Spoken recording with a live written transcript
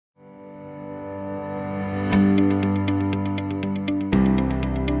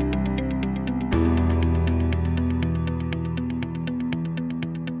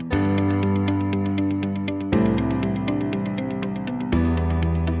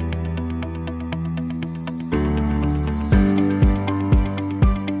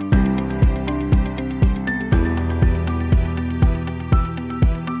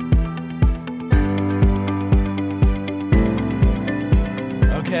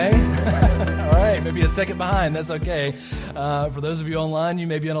All right, maybe a second behind. That's okay. For those of you online, you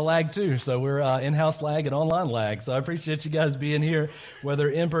may be on a lag too. So we're in-house lag and online lag. So I appreciate you guys being here, whether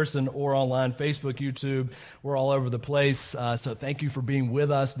in person or online, Facebook, YouTube. We're all over the place. So thank you for being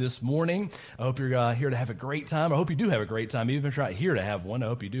with us this morning. I hope you're here to have a great time. I hope you do have a great time. Even if you're not here to have one, I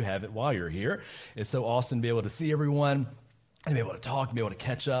hope you do have it while you're here. It's so awesome to be able to see everyone and be able to talk and be able to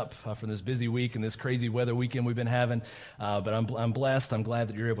catch up from this busy week and this crazy weather weekend we've been having. But I'm blessed. I'm glad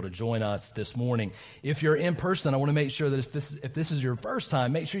that you're able to join us this morning. If you're in person, I want to make sure that if this is your first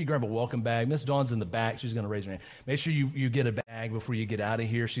time, make sure you grab a welcome bag. Miss Dawn's in the back. She's going to raise her hand. Make sure you get a bag before you get out of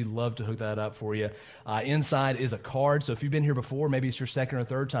here. She'd love to hook that up for you. Inside is a card. So if you've been here before, maybe it's your second or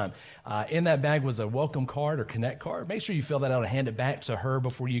third time. In that bag was a welcome card or connect card. Make sure you fill that out and hand it back to her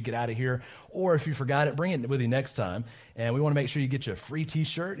before you get out of here. Or if you forgot it, bring it with you next time. And we want to make sure you get you a free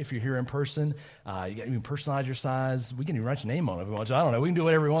T-shirt if you're here in person. You can personalize your size. We can even write your name on it if we want to. I don't know. We can do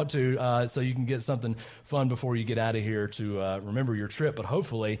whatever we want to so you can get something fun before you get out of here to remember your trip, but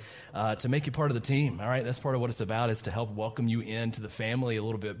hopefully to make you part of the team. All right, that's part of what it's about, is to help welcome you into the family a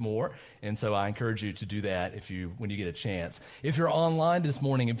little bit more. And so I encourage you to do that when you get a chance. If you're online this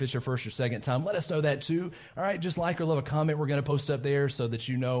morning, if it's your first or second time, let us know that too. All right, just like or leave a comment. We're going to post up there so that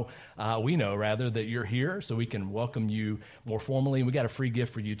we know that you're here, so we can welcome you more formally. We got a free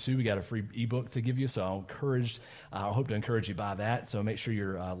gift for you too. We got a free ebook to give you, so I hope to encourage you by that. So make sure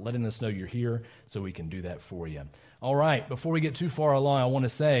you're letting us know you're here so we can do that for you. All right, before we get too far along, I want to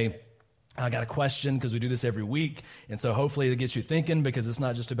say I got a question, because we do this every week, and so hopefully it gets you thinking, because it's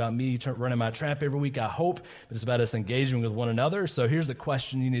not just about me running my trap every week, I hope, but it's about us engaging with one another. So here's the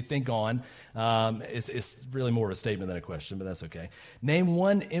question you need to think on. It's really more of a statement than a question, but that's okay. Name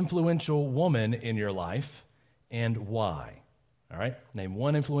one influential woman in your life and why. All right? Name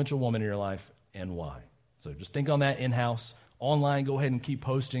one influential woman in your life and why. So just think on that in-house. Online, go ahead and keep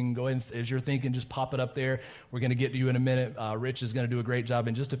posting. Go ahead, as you're thinking, just pop it up there. We're going to get to you in a minute. Rich is going to do a great job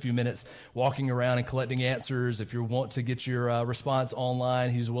in just a few minutes walking around and collecting answers. If you want to get your response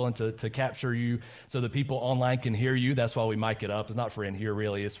online, he's willing to capture you so that people online can hear you. That's why we mic it up. It's not for in here,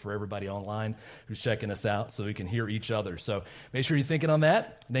 really. It's for everybody online who's checking us out so we can hear each other. So make sure you're thinking on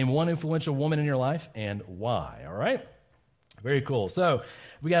that. Name one influential woman in your life and why, all right? Very cool. So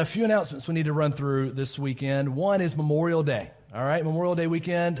we got a few announcements we need to run through this weekend. One is Memorial Day. All right, Memorial Day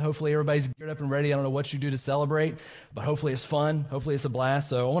weekend. Hopefully everybody's geared up and ready. I don't know what you do to celebrate, but hopefully it's fun. Hopefully it's a blast.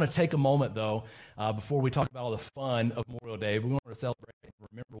 So I want to take a moment, though, before we talk about all the fun of Memorial Day. We want to celebrate and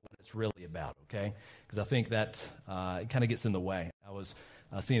remember what it's really about, okay? Because I think that it kind of gets in the way. I was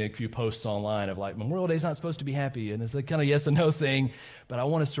seeing a few posts online of like, Memorial Day's not supposed to be happy, and it's a kind of yes and no thing, but I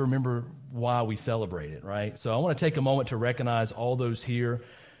want us to remember why we celebrate it, right? So I want to take a moment to recognize all those here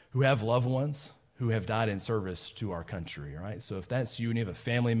who have loved ones who have died in service to our country, all right? So if that's you and you have a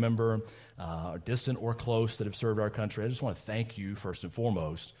family member, distant or close, that have served our country, I just want to thank you, first and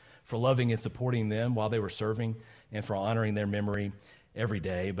foremost, for loving and supporting them while they were serving and for honoring their memory every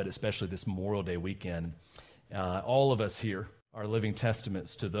day, but especially this Memorial Day weekend. All of us here are living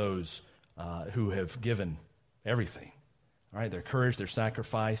testaments to those who have given everything, all right? Their courage, their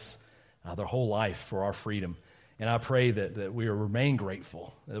sacrifice, their whole life for our freedom. And I pray that we remain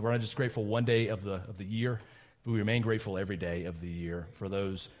grateful, that we're not just grateful one day of the year, but we remain grateful every day of the year for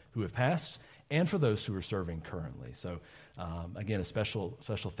those who have passed and for those who are serving currently. So, again, a special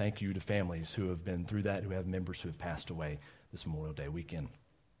thank you to families who have been through that, who have members who have passed away this Memorial Day weekend.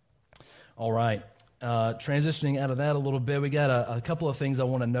 All right. Transitioning out of that a little bit, we got a couple of things I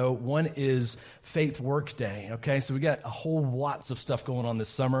want to note. One is Faith Work Day, okay? So we got a whole lots of stuff going on this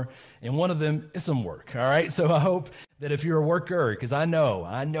summer, and one of them is some work, all right? So I hope that if you're a worker, because I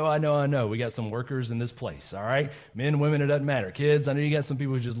know, we got some workers in this place, all right? Men, women, it doesn't matter. Kids, I know you got some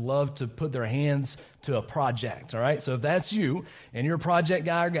people who just love to put their hands to a project, all right? So if that's you, and you're a project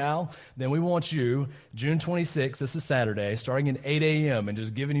guy or gal, then we want you, June 26th, this is Saturday, starting at 8 a.m., and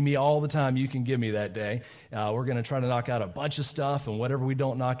just giving me all the time you can give me that day. We're going to try to knock out a bunch of stuff, and whatever we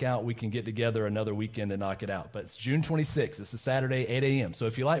don't knock out, we can get together another weekend and knock it out. But it's June 26th. This is Saturday, 8 a.m. So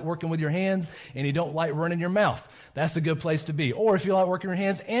if you like working with your hands and you don't like running your mouth, that's a good place to be. Or if you like working your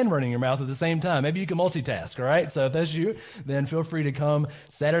hands and running your mouth at the same time, maybe you can multitask, all right? So if that's you, then feel free to come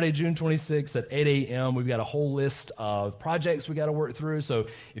Saturday, June 26th at 8 a.m. We've got a whole list of projects we got to work through. So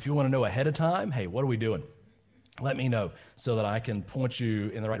if you want to know ahead of time, hey, what are we doing? Let me know so that I can point you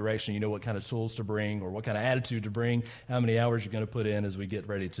in the right direction. You know what kind of tools to bring or what kind of attitude to bring, how many hours you're going to put in as we get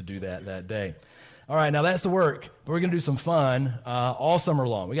ready to do that day. All right, now that's the work, but we're going to do some fun all summer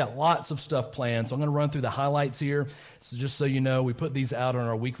long. We got lots of stuff planned, so I'm going to run through the highlights here. So just so you know, we put these out on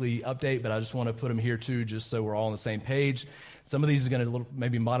our weekly update, but I just want to put them here too, just so we're all on the same page. Some of these are going to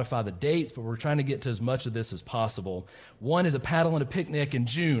maybe modify the dates, but we're trying to get to as much of this as possible. One is a paddle and a picnic in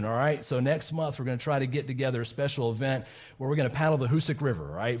June, all right? So next month, we're going to try to get together a special event where we're going to paddle the Hoosick River,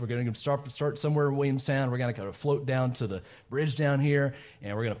 all right? We're going to start somewhere in Williamstown. We're going to kind of float down to the bridge down here,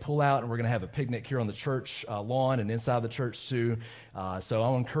 and we're going to pull out, and we're going to have a picnic here on the church lawn and inside the church too. So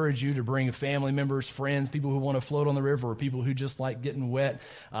I'll encourage you to bring family members, friends, people who want to float on the river, or people who just like getting wet,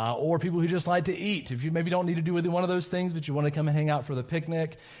 or people who just like to eat. If you maybe don't need to do either one of those things, but you want to come and hang out for the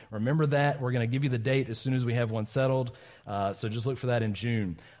picnic, remember that. We're going to give you the date as soon as we have one settled. So just look for that in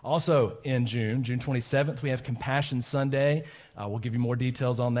June. Also in June 27th, we have Compassion Sunday. We'll give you more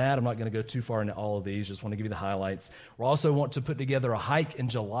details on that. I'm not going to go too far into all of these. Just want to give you the highlights. We also want to put together a hike in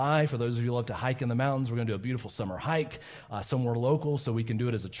July. For those of you who love to hike in the mountains, we're going to do a beautiful summer hike somewhere local so we can do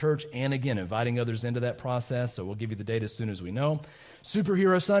it as a church. And again, inviting others into that process. So we'll give you the date as soon as we know.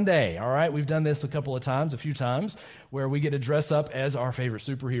 Superhero Sunday, all right? We've done this a few times, where we get to dress up as our favorite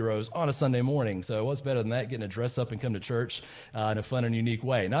superheroes on a Sunday morning. So what's better than that, getting to dress up and come to church in a fun and unique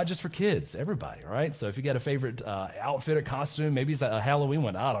way? Not just for kids, everybody, all right? So if you got a favorite outfit or costume, maybe it's a Halloween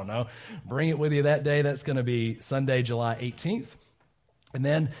one, I don't know, bring it with you that day. That's going to be Sunday, July 18th. And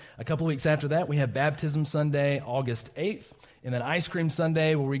then a couple of weeks after that, we have Baptism Sunday, August 8th. And then Ice Cream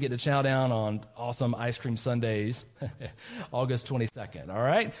Sunday, where we get to chow down on awesome ice cream sundaes, August 22nd, all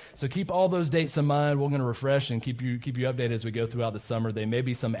right? So keep all those dates in mind. We're going to refresh and keep you updated as we go throughout the summer. There may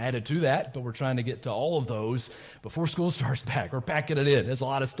be some added to that, but we're trying to get to all of those before school starts back. We're packing it in. It's a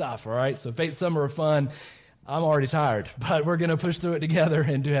lot of stuff, all right? So Faith Summer of Fun. I'm already tired, but we're going to push through it together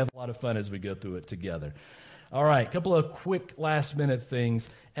and do have a lot of fun as we go through it together. All right, a couple of quick last-minute things.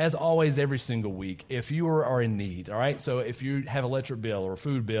 As always, every single week, if you are in need, all right? So if you have electric bill or a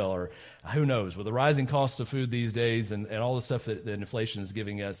food bill or who knows, with the rising cost of food these days and all the stuff that inflation is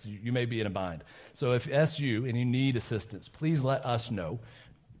giving us, you may be in a bind. So if that's you and you need assistance, please let us know.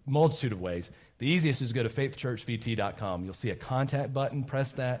 Multitude of ways. The easiest is to go to faithchurchvt.com. You'll see a contact button.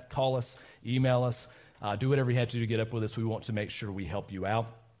 Press that. Call us. Email us. Do whatever you have to do to get up with us. We want to make sure we help you out.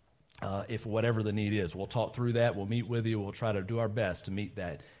 If whatever the need is, we'll talk through that. We'll meet with you. We'll try to do our best to meet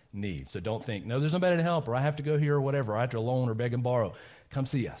that need. So don't think, no, there's nobody to help, or I have to go here or whatever. I have to loan or beg and borrow. Come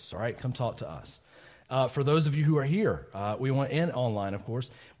see us, all right? Come talk to us. For those of you who are here, we want, and online, of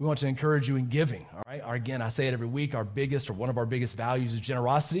course, we want to encourage you in giving, all right? Again, I say it every week, our biggest or one of our biggest values is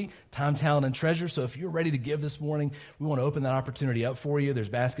generosity, time, talent, and treasure. So if you're ready to give this morning, we want to open that opportunity up for you. There's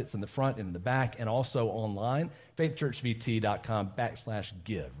baskets in the front and in the back and also online.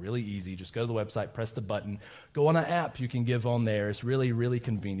 faithchurchvt.com/give. Really easy. Just go to the website, press the button, go on an app. You can give on there. It's really, really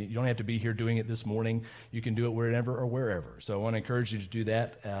convenient. You don't have to be here doing it this morning. You can do it wherever or wherever. So I want to encourage you to do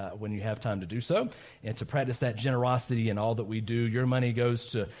that when you have time to do so and to practice that generosity in all that we do. Your money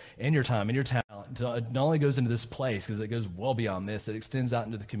goes to, and your time and your talent, it not only goes into this place because it goes well beyond this. It extends out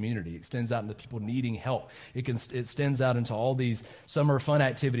into the community. It extends out into people needing help. It extends out into all these summer fun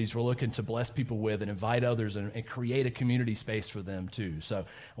activities we're looking to bless people with and invite others and create a community space for them too. So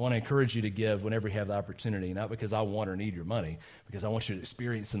I want to encourage you to give whenever you have the opportunity, not because I want or need your money, because I want you to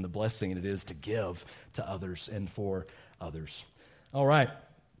experience in the blessing it is to give to others and for others. All right.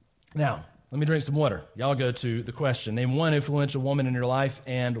 Now, let me drink some water. Y'all go to the question. Name one influential woman in your life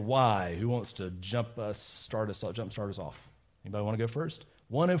and why. Who wants to jump start us off? Anybody want to go first?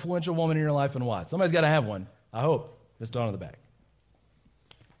 One influential woman in your life and why. Somebody's got to have one. I hope. Miss Dawn in the back.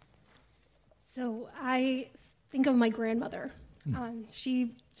 So I think of my grandmother.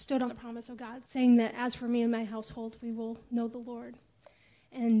 She stood on the promise of God, saying that as for me and my household, we will know the Lord.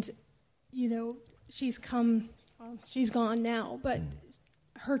 And, you know, she's gone now, but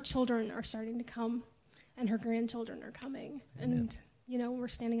her children are starting to come, and her grandchildren are coming. And, you know, we're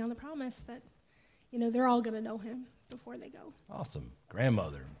standing on the promise that, you know, they're all going to know him before they go. Awesome.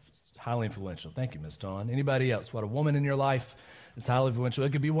 Grandmother, highly influential. Thank you, Miss Dawn. Anybody else? What, a woman in your life that's highly influential?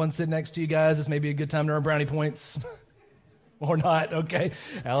 It could be one sitting next to you guys. This may be a good time to earn brownie points. Or not, okay.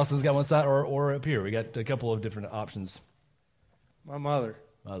 Allison's got one side, or up here. We got a couple of different options. My mother.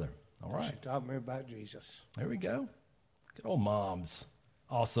 Mother, all right. She taught me about Jesus. There we go. Good old moms.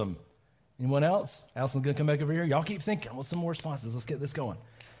 Awesome. Anyone else? Allison's going to come back over here. Y'all keep thinking. What's some more responses? Let's get this going.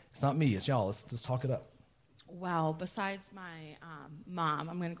 It's not me. It's y'all. Let's just talk it up. Well, besides my mom,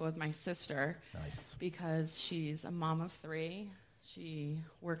 I'm going to go with my sister. Nice. Because she's a mom of 3. She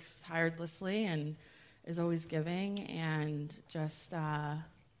works tirelessly and is always giving and just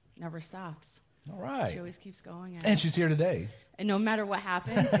never stops. All right. She always keeps going. And she's here today. And no matter what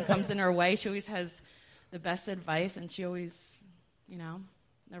happens and comes in her way, she always has the best advice, and she always, you know,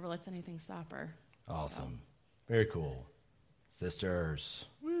 never lets anything stop her. Awesome. So. Very cool. Sisters.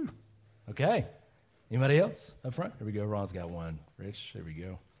 Woo. Okay. Anybody else up front? Here we go. Ron's got one. Rich, there we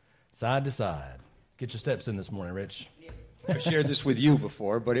go. Side to side. Get your steps in this morning, Rich. I shared this with you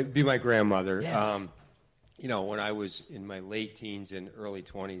before, but it'd be my grandmother. Yes. When I was in my late teens and early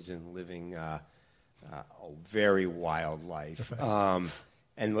 20s and living a very wild life,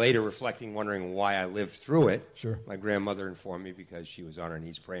 and later reflecting, wondering why I lived through it, Sure. my grandmother informed me because she was on her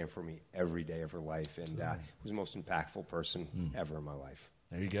knees praying for me every day of her life, and was the most impactful person ever in my life.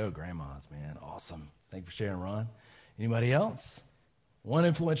 There you go, grandmas, man. Awesome. Thank you for sharing, Ron. Anybody else? One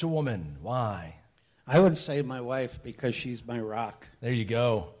influential woman. Why? I would say my wife because she's my rock. There you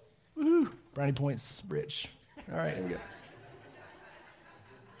go. Woo-hoo. Brownie points, Rich. All right, here we go.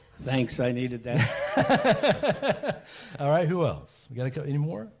 Thanks, I needed that. All right, who else? We got any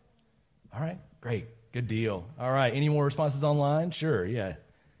more? All right, great. Good deal. All right, any more responses online? Sure, yeah.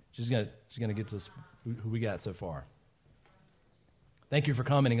 She's gonna get to us who we got so far. Thank you for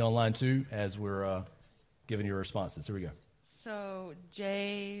commenting online, too, as we're giving your responses. Here we go. So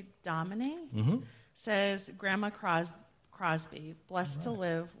Jay Domine says, Grandma Crosby, blessed to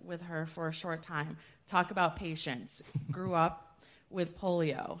live with her for a short time. Talk about patience. Grew up with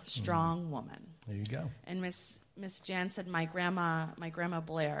polio. Strong woman. There you go. And Miss Jan said, my grandma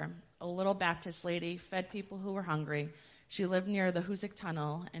Blair, a little Baptist lady, fed people who were hungry. She lived near the Hoosick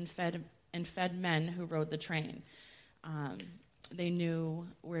Tunnel and fed men who rode the train. They knew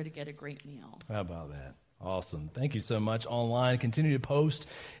where to get a great meal. How about that? Awesome. Thank you so much. Online, continue to post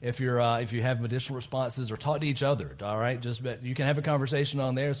if you have additional responses or talk to each other. All right, you can have a conversation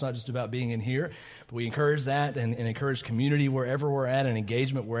on there. It's not just about being in here, but we encourage that and encourage community wherever we're at and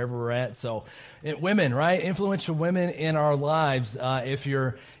engagement wherever we're at. So, women, right? Influential women in our lives. If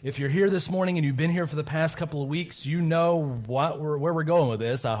you're here this morning and you've been here for the past couple of weeks, you know where we're going with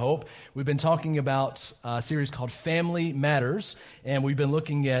this. I hope we've been talking about a series called Family Matters, and we've been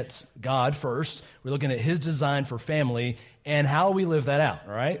looking at God first. We're looking at His design for family and how we live that out,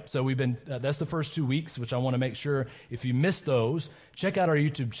 all right? So we've been, that's the first 2 weeks, which I want to make sure if you missed those, check out our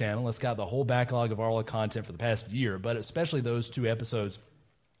YouTube channel. It's got the whole backlog of all the content for the past year, but especially those 2 episodes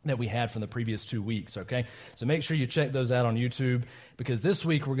that we had from the previous 2 weeks, okay? So make sure you check those out on YouTube, because this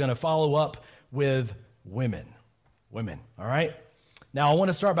week we're going to follow up with women, all right? Now, I want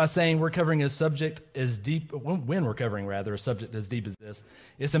to start by saying we're covering a subject as deep, when we're covering, rather, a subject as deep as this,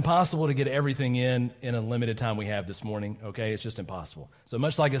 it's impossible to get everything in a limited time we have this morning, okay? It's just impossible. So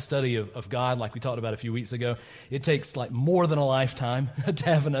much like a study of God, like we talked about a few weeks ago, it takes like more than a lifetime to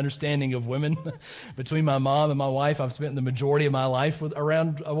have an understanding of women. Between my mom and my wife, I've spent the majority of my life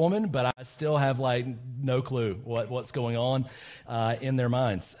around a woman, but I still have like no clue what's going on in their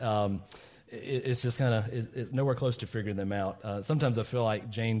minds. It's just kind of it's nowhere close to figuring them out. Sometimes I feel like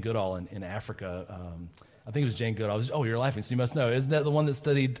Jane Goodall in Africa. I think it was Jane Goodall. You're laughing, so you must know. Isn't that the one that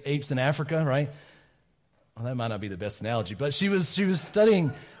studied apes in Africa, right? Well, that might not be the best analogy, but she was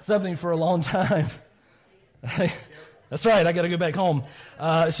studying something for a long time. That's right. I got to go back home.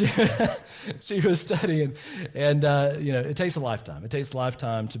 She was studying, and it takes a lifetime. It takes a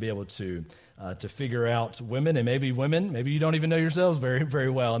lifetime to be able to figure out women, and maybe you don't even know yourselves very, very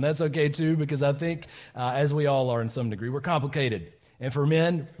well, and that's okay too, because I think as we all are in some degree, we're complicated, and for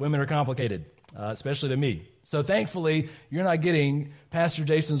men, women are complicated, especially to me. So thankfully, you're not getting Pastor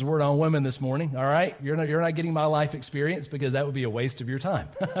Jason's word on women this morning, all right? You're not getting my life experience, because that would be a waste of your time,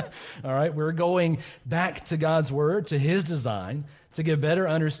 all right? We're going back to God's word, to His design, to get better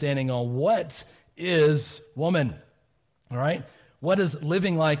understanding on what is woman, all right? What is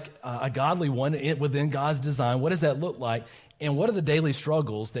living like a godly one within God's design? What does that look like? And what are the daily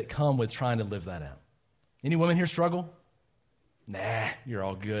struggles that come with trying to live that out? Any women here struggle? Nah, you're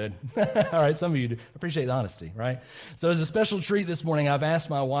all good. All right, some of you do. Appreciate the honesty, right? So as a special treat this morning, I've asked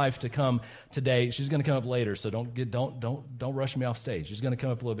my wife to come today. She's going to come up later, so don't rush me off stage. She's going to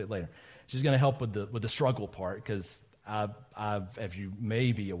come up a little bit later. She's going to help with the struggle part, because as you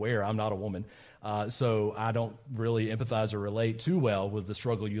may be aware, I'm not a woman, so I don't really empathize or relate too well with the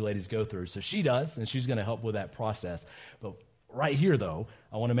struggle you ladies go through. So she does, and she's going to help with that process. But right here, though,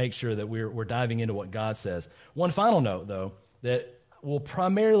 I want to make sure that we're diving into what God says. One final note, though, that we'll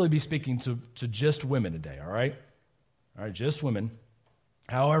primarily be speaking to just women today, all right? All right, just women.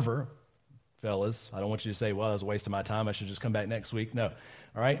 However, fellas, I don't want you to say, well, that was a waste of my time, I should just come back next week. No,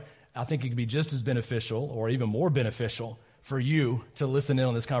 all right? I think it could be just as beneficial, or even more beneficial, for you to listen in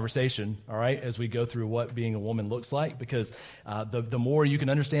on this conversation, all right, as we go through what being a woman looks like, because the more you can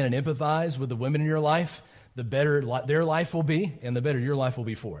understand and empathize with the women in your life, the better their life will be, and the better your life will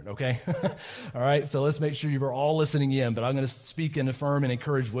be for it, okay? All right, so let's make sure you are all listening in, but I'm going to speak and affirm and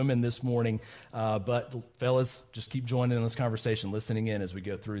encourage women this morning, but fellas, just keep joining in this conversation, listening in as we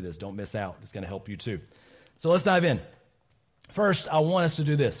go through this. Don't miss out. It's going to help you too. So let's dive in. First, I want us to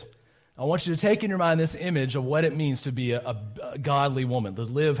do this. I want you to take in your mind this image of what it means to be a godly woman, to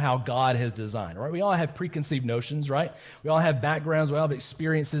live how God has designed, right? We all have preconceived notions, right? We all have backgrounds, we all have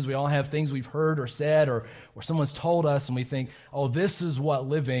experiences, we all have things we've heard or said or someone's told us, and we think, oh, this is what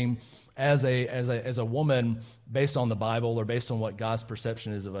living as a woman based on the Bible or based on what God's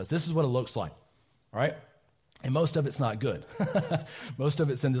perception is of us. This is what it looks like, all right? And most of it's not good. Most of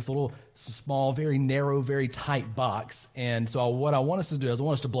it's in this little small, very narrow, very tight box. And so what I want us to do is I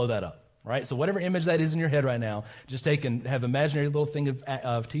want us to blow that up. Right? So whatever image that is in your head right now, just take and have an imaginary little thing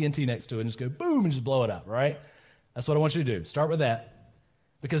of TNT next to it and just go boom and just blow it up, right? That's what I want you to do. Start with that.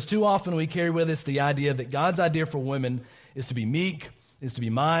 Because too often we carry with us the idea that God's idea for women is to be meek, is to be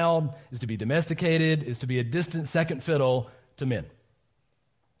mild, is to be domesticated, is to be a distant second fiddle to men.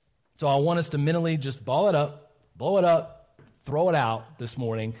 So I want us to mentally just ball it up, blow it up, throw it out this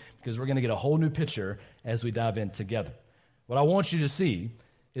morning, because we're going to get a whole new picture as we dive in together. What I want you to see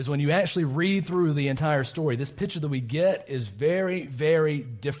is when you actually read through the entire story, this picture that we get is very, very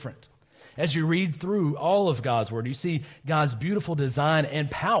different. As you read through all of God's word, you see God's beautiful design and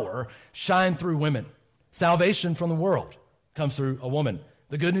power shine through women. Salvation from the world comes through a woman.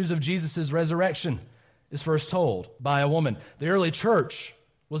 The good news of Jesus' resurrection is first told by a woman. The early church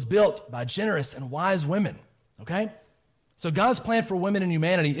was built by generous and wise women, okay? So God's plan for women in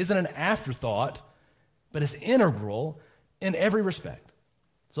humanity isn't an afterthought, but it's integral in every respect.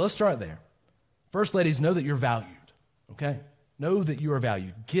 So let's start there. First, ladies, know that you're valued, okay? Know that you are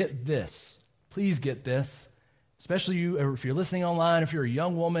valued. Get this. Please get this. Especially you, or if you're listening online, if you're a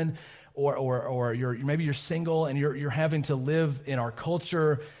young woman, or maybe you're single and you're having to live in our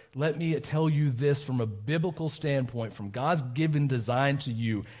culture, let me tell you this from a biblical standpoint, from God's given design to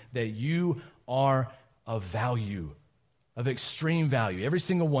you, that you are of value, of extreme value, every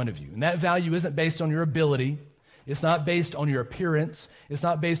single one of you. And that value isn't based on your ability. It's not based on your appearance. It's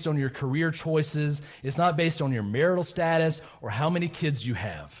not based on your career choices. It's not based on your marital status or how many kids you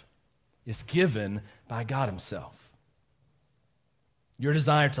have. It's given by God himself. Your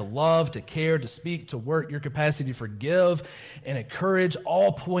desire to love, to care, to speak, to work, your capacity to forgive and encourage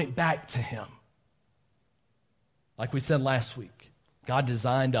all point back to him. Like we said last week, God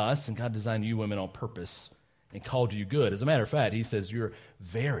designed us and God designed you women on purpose and called you good. As a matter of fact, he says you're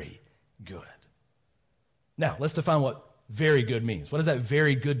very good. Now, let's define what very good means. What does that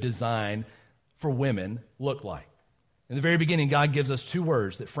very good design for women look like? In the very beginning, God gives us two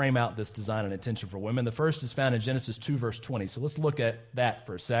words that frame out this design and intention for women. The first is found in Genesis 2, verse 20. So let's look at that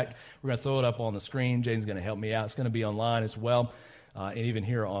for a sec. We're going to throw it up on the screen. Jaden's going to help me out. It's going to be online as well, and even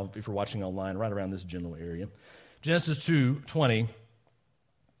here if you're watching online, right around this general area. Genesis 2:20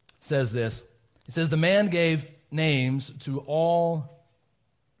 says this. It says, the man gave names to all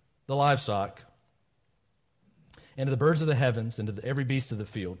the livestock and to the birds of the heavens, and to every beast of the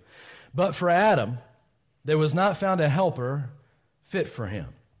field. But for Adam, there was not found a helper fit for him.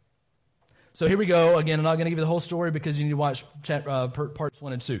 So here we go. Again, I'm not going to give you the whole story because you need to watch parts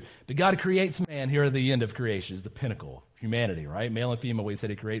 1 and 2. But God creates man here at the end of creation, is the pinnacle of humanity, right? Male and female, we said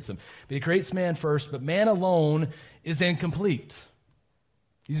he creates them. But he creates man first, but man alone is incomplete.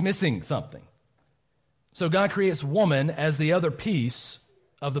 He's missing something. So God creates woman as the other piece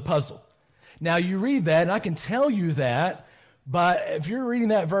of the puzzle. Now, you read that, and I can tell you that, but if you're reading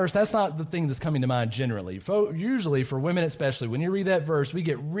that verse, that's not the thing that's coming to mind generally. Usually, for women especially, when you read that verse, we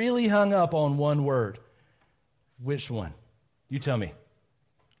get really hung up on one word. Which one? You tell me.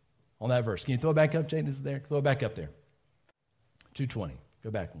 On that verse. Can you throw it back up, Jaden? Is it there? Throw it back up there. 2:20.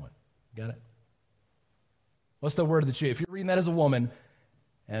 Go back one. Got it? What's the word that if you're reading that as a woman,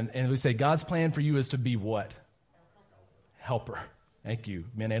 and we say God's plan for you is to be what? Helper. Thank you,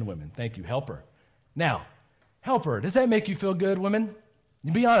 men and women. Thank you, helper. Now, helper, does that make you feel good, women?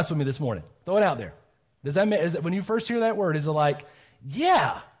 You be honest with me this morning. Throw it out there. Does that is it when you first hear that word, is it like,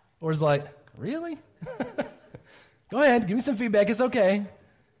 yeah? Or is it like, really? Go ahead, give me some feedback. It's okay.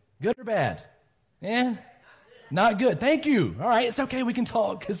 Good or bad? Yeah? Not good. Thank you. All right, it's okay. We can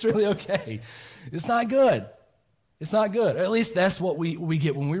talk. It's really okay. It's not good. It's not good. Or at least that's what we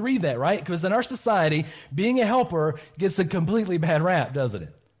get when we read that, right? Because in our society, being a helper gets a completely bad rap, doesn't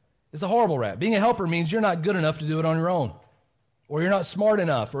it? It's a horrible rap. Being a helper means you're not good enough to do it on your own, or you're not smart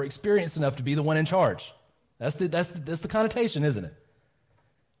enough or experienced enough to be the one in charge. That's the connotation, isn't it?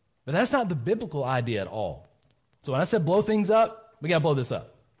 But that's not the biblical idea at all. So when I said blow things up, we got to blow this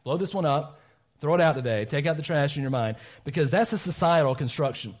up. Blow this one up Throw it out today. Take out the trash in your mind, because that's a societal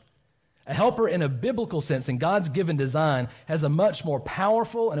construction. A helper in a biblical sense, in God's given design, has a much more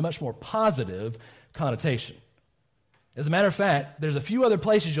powerful and a much more positive connotation. As a matter of fact, there's a few other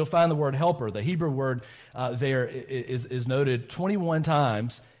places you'll find the word helper. The Hebrew word there is noted 21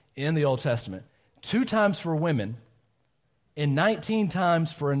 times in the Old Testament, 2 times for women, and 19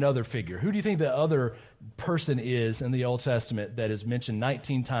 times for another figure. Who do you think the other person is in the Old Testament that is mentioned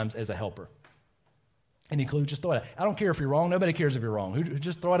 19 times as a helper? Any clue? Just throw it out. I don't care if you're wrong. Nobody cares if you're wrong.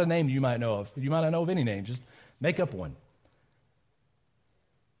 Just throw out a name you might know of. You might not know of any name. Just make up one.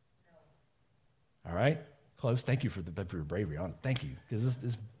 No. All right. Close. Thank you for your bravery on it. Thank you, because this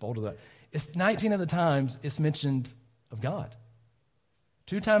is bold of that. It's 19 of the times it's mentioned of God.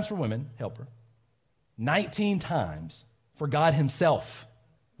 2 times for women, helper. 19 times for God himself.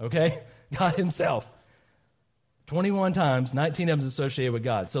 Okay? God himself. 21 times, 19 of them is associated with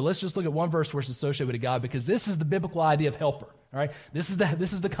God. So let's just look at one verse where it's associated with God, because this is the biblical idea of helper. All right? This is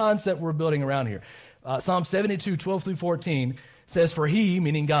the concept we're building around here. Psalm 72, 12 through 14 says, "For he,"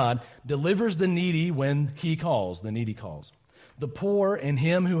 meaning God, "delivers the needy when he calls," the needy calls, "the poor and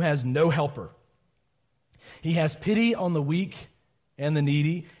him who has no helper. He has pity on the weak and the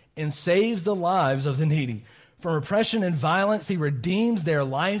needy and saves the lives of the needy. From oppression and violence he redeems their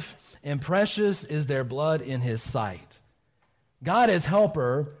life, and precious is their blood in his sight." God as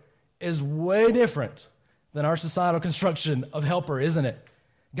helper is way different than our societal construction of helper, isn't it?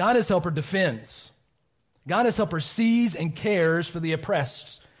 God as helper defends. God as helper sees and cares for the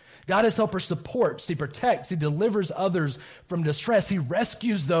oppressed. God as helper supports, he protects, he delivers others from distress. He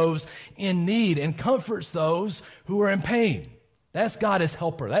rescues those in need and comforts those who are in pain. That's God as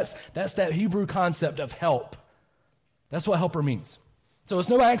helper. That's that Hebrew concept of help. That's what helper means. So it's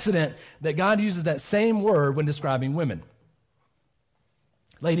no accident that God uses that same word when describing women.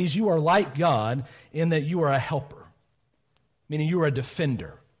 Ladies, you are like God in that you are a helper, meaning you are a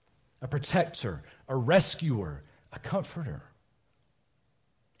defender, a protector, a rescuer, a comforter.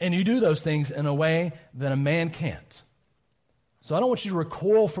 And you do those things in a way that a man can't. So I don't want you to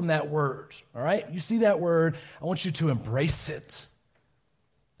recoil from that word, all right? You see that word, I want you to embrace it.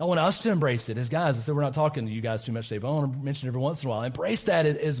 I want us to embrace it as guys. I said we're not talking to you guys too much today, but I want to mention it every once in a while. Embrace that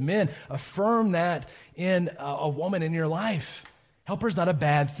as men. Affirm that in a woman in your life. Helper's not a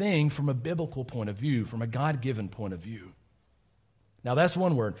bad thing from a biblical point of view, from a God-given point of view. Now that's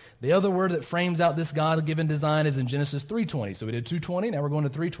one word. The other word that frames out this God-given design is in Genesis 3:20. So we did 2:20, now we're going to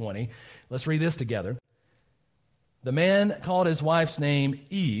 3:20. Let's read this together. "The man called his wife's name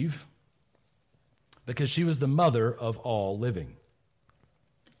Eve because she was the mother of all living."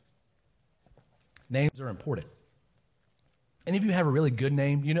 Names are important. Any of you have a really good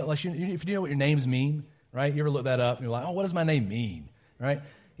name? You know, like if you know what your names mean, right? You ever look that up and you're like, oh, what does my name mean, right?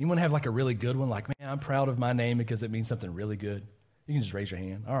 You want to have like a really good one, like, man, I'm proud of my name because it means something really good. You can just raise your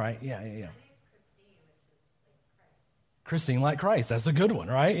hand. All right, yeah. Christine, like Christ. That's a good one,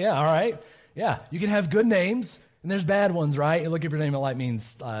 right? Yeah, all right. Yeah, you can have good names, and there's bad ones, right? You look at your name, it like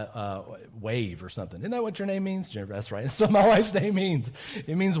means wave or something. Isn't that what your name means, Jennifer? That's right. That's what my wife's name means.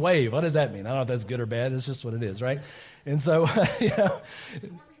 It means wave. What does that mean? I don't know if that's good or bad. It's just what it is, right? And so,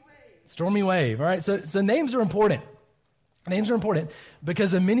 stormy wave. All right. So names are important. Names are important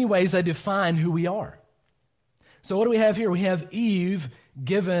because in many ways they define who we are. So what do we have here? We have Eve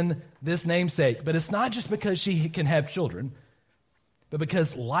given this namesake, but it's not just because she can have children, but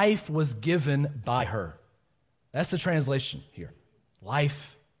because life was given by her. That's the translation here.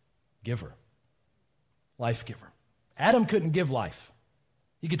 Life giver. Life giver. Adam couldn't give life.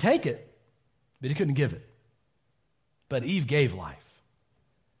 He could take it, but he couldn't give it. But Eve gave life.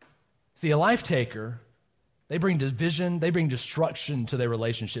 See, a life taker, they bring division, they bring destruction to their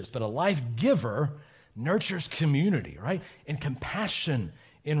relationships, but a life giver nurtures community, right? And compassion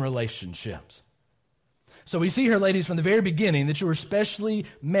in relationships. So we see here, ladies, from the very beginning that you were specially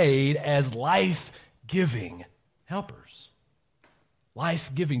made as life-giving helpers.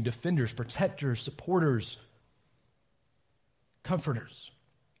 Life-giving defenders, protectors, supporters, comforters.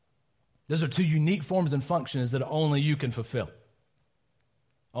 Those are 2 unique forms and functions that only you can fulfill.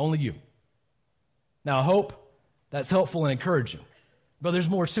 Only you. Now, I hope that's helpful and encouraging. But there's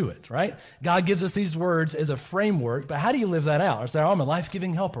more to it, right? God gives us these words as a framework, but how do you live that out? I say, oh, I'm a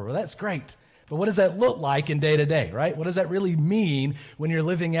life-giving helper. Well, that's great. But what does that look like in day-to-day, right? What does that really mean when you're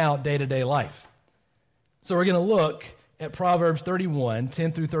living out day-to-day life? So we're going to look at Proverbs 31,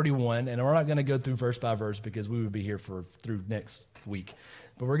 10 through 31, and we're not going to go through verse by verse because we would be here through next week.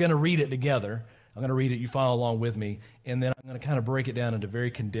 But we're going to read it together. I'm going to read it. You follow along with me, and then I'm going to kind of break it down into a very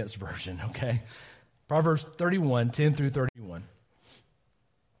condensed version, okay? Proverbs 31, 10 through 31.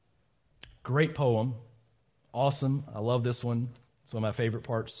 Great poem. Awesome. I love this one. It's one of my favorite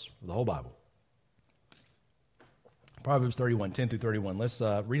parts of the whole Bible. Proverbs 31, 10 through 31. Let's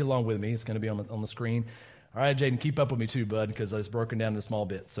read along with me. It's going to be on the screen. All right, Jaden, keep up with me too, bud, because it's broken down into small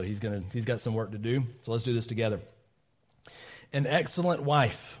bits. So he's got some work to do. So let's do this together. An excellent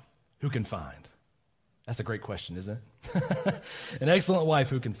wife, who can find? That's a great question, isn't it? An excellent wife,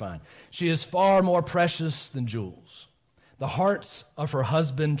 who can find? She is far more precious than jewels. The heart of her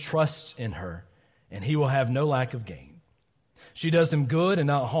husband trusts in her, and he will have no lack of gain. She does him good and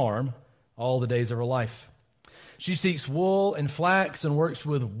not harm all the days of her life. She seeks wool and flax and works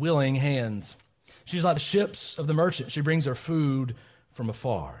with willing hands. She's like the ships of the merchant. She brings her food from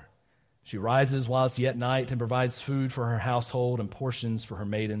afar. She rises while it's yet night and provides food for her household and portions for her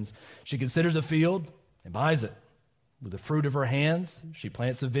maidens. She considers a field and buys it. With the fruit of her hands, she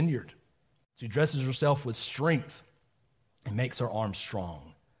plants a vineyard. She dresses herself with strength and makes her arms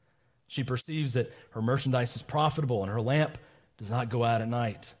strong. She perceives that her merchandise is profitable and her lamp does not go out at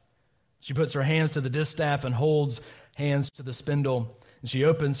night. She puts her hands to the distaff and holds hands to the spindle. And she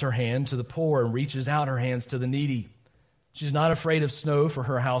opens her hand to the poor and reaches out her hands to the needy. She's not afraid of snow for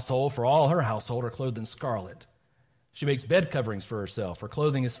her household, for all her household are clothed in scarlet. She makes bed coverings for herself. Her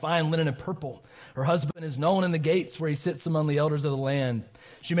clothing is fine linen and purple. Her husband is known in the gates where he sits among the elders of the land.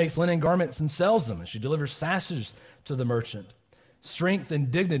 She makes linen garments and sells them, and she delivers sashes to the merchant. Strength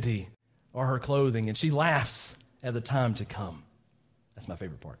and dignity are her clothing, and she laughs at the time to come. That's my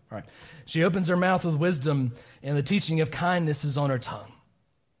favorite part. All right. She opens her mouth with wisdom, and the teaching of kindness is on her tongue.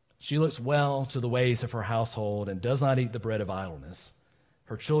 She looks well to the ways of her household and does not eat the bread of idleness.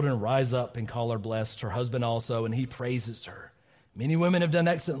 Her children rise up and call her blessed, her husband also, and he praises her. Many women have done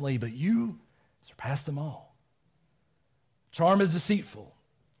excellently, but you surpass them all. Charm is deceitful,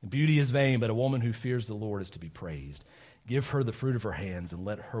 and beauty is vain, but a woman who fears the Lord is to be praised. Give her the fruit of her hands, and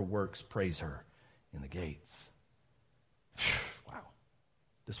let her works praise her in the gates. Wow.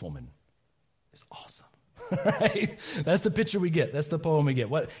 This woman is awesome. Right? That's the picture we get. That's the poem we get.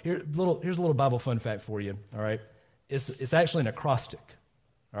 Here's a little Bible fun fact for you. All right, it's actually an acrostic.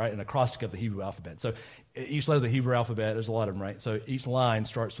 All right, an acrostic of the Hebrew alphabet. So each letter of the Hebrew alphabet, there's a lot of them, right? So each line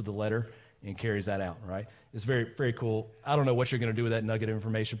starts with the letter and carries that out. Right? It's very, very cool. I don't know what you're going to do with that nugget of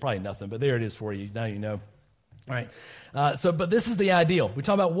information. Probably nothing, but there it is for you. Now you know. All right. But this is the ideal. We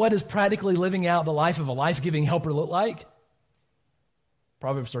talk about what does practically living out the life of a life-giving helper look like.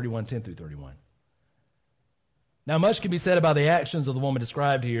 Proverbs 31, 10 through 31. Now, much can be said about the actions of the woman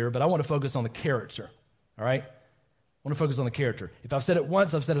described here, but I want to focus on the character, all right? I want to focus on the character. If I've said it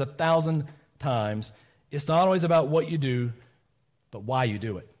once, I've said it 1,000 times. It's not always about what you do, but why you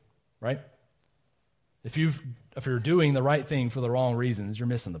do it, right? If you're doing the right thing for the wrong reasons, you're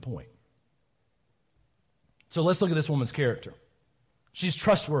missing the point. So let's look at this woman's character. She's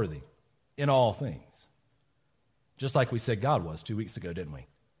trustworthy in all things, just like we said God was 2 weeks ago, didn't we?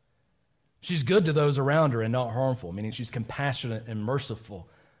 She's good to those around her and not harmful, meaning she's compassionate and merciful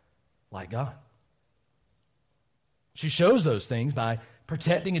like God. She shows those things by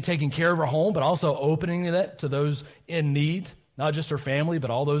protecting and taking care of her home, but also opening it to those in need, not just her family,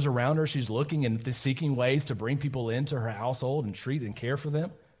 but all those around her. She's looking and seeking ways to bring people into her household and treat and care for them.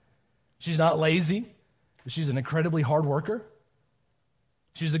 She's not lazy, but she's an incredibly hard worker.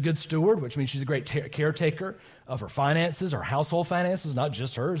 She's a good steward, which means she's a great caretaker of her finances, her household finances, not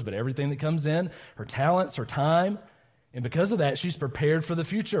just hers, but everything that comes in, her talents, her time. And because of that, she's prepared for the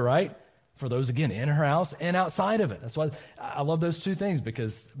future, right? For those, again, in her house and outside of it. That's why I love those two things,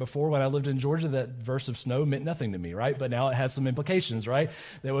 because before, when I lived in Georgia, that verse of snow meant nothing to me, right? But now it has some implications, right?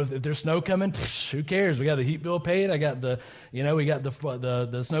 That if there's snow coming, who cares? We got the heat bill paid. We got the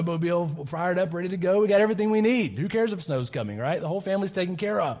snowmobile fired up, ready to go. We got everything we need. Who cares if snow's coming, right? The whole family's taken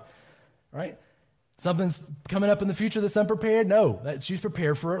care of, right? Something's coming up in the future that's unprepared? No, she's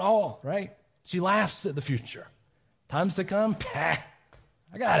prepared for it all, right? She laughs at the future. Times to come, I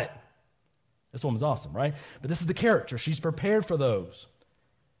got it. This woman's awesome, right? But this is the character. She's prepared for those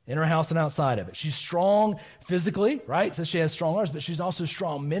in her house and outside of it. She's strong physically, right? So she has strong arms, but she's also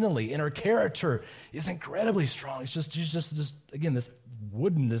strong mentally. And her character is incredibly strong. She's just again, this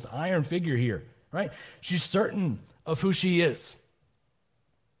iron figure here, right? She's certain of who she is.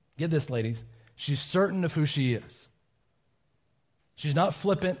 Get this, ladies. She's certain of who she is. She's not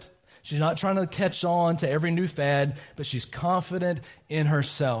flippant. She's not trying to catch on to every new fad, but she's confident in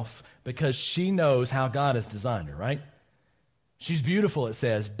herself because she knows how God has designed her, right? She's beautiful, it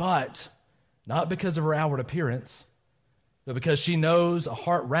says, but not because of her outward appearance, but because she knows a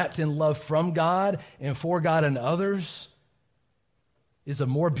heart wrapped in love from God and for God and others is of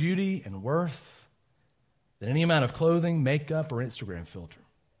more beauty and worth than any amount of clothing, makeup, or Instagram filter.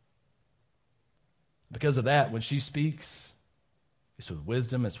 Because of that, when she speaks, it's with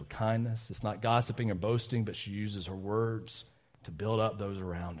wisdom, it's with kindness. It's not gossiping or boasting, but she uses her words to build up those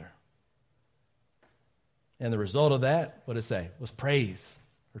around her. And the result of that, what did it say? Was praise.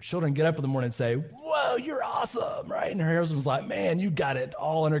 Her children get up in the morning and say, whoa, you're awesome, right? And her husband's like, man, you got it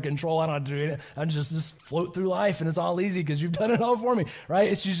all under control. I don't have to do it. I just float through life, and it's all easy because you've done it all for me, right?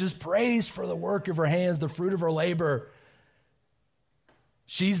 And she's just praised for the work of her hands, the fruit of her labor.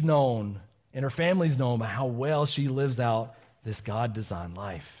 She's known, and her family's known by how well she lives out this God-designed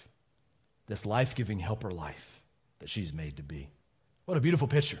life, this life-giving helper life that she's made to be. What a beautiful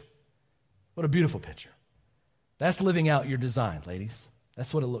picture. What a beautiful picture. That's living out your design, ladies.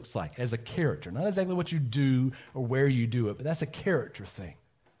 That's what it looks like as a character. Not exactly what you do or where you do it, but that's a character thing.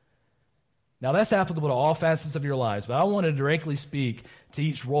 Now, that's applicable to all facets of your lives, but I want to directly speak to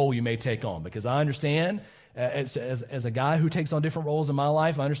each role you may take on, because I understand, as a guy who takes on different roles in my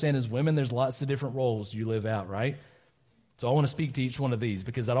life, I understand as women, there's lots of different roles you live out, right? So I want to speak to each one of these,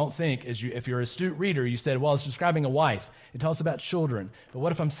 because I don't think, if you're an astute reader, you said, well, it's describing a wife. It talks about children. But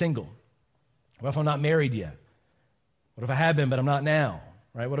what if I'm single? What if I'm not married yet? What if I have been, but I'm not now?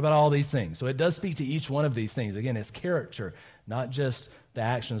 Right? What about all these things? So it does speak to each one of these things. Again, it's character, not just the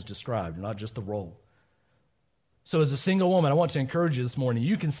actions described, not just the role. So as a single woman, I want to encourage you this morning,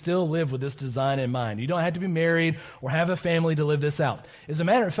 you can still live with this design in mind. You don't have to be married or have a family to live this out. As a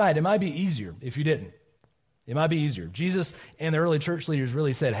matter of fact, it might be easier if you didn't. It might be easier. Jesus and the early church leaders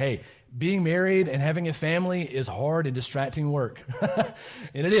really said, hey, being married and having a family is hard and distracting work.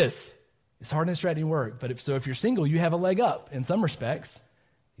 And it is. It's hard and distracting work. But if you're single, you have a leg up in some respects.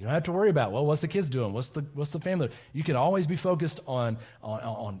 You don't have to worry about, well, what's the kids doing? What's the family? You can always be focused on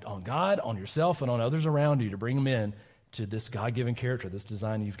God, on yourself, and on others around you to bring them in to this God-given character, this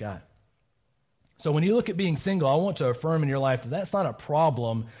design you've got. So when you look at being single, I want to affirm in your life that that's not a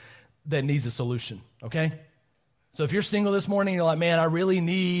problem that needs a solution, okay? So if you're single this morning, you're like, man, I really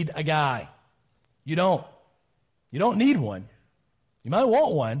need a guy. You don't. You don't need one. You might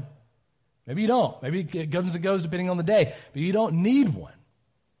want one. Maybe you don't. Maybe it comes and goes depending on the day. But you don't need one.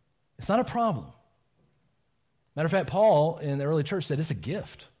 It's not a problem. Matter of fact, Paul in the early church said it's a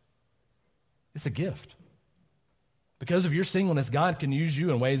gift. It's a gift. Because of your singleness, God can use you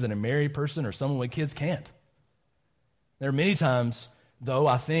in ways that a married person or someone with kids can't. There are many times, though,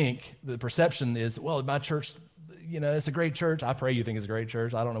 I think the perception is, well, my church, it's a great church. I pray you think it's a great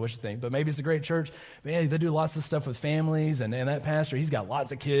church. I don't know what you think, but maybe it's a great church. Man, they do lots of stuff with families, and that pastor, he's got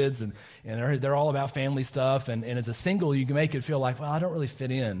lots of kids, and they're all about family stuff. And as a single, you can make it feel like, well, I don't really fit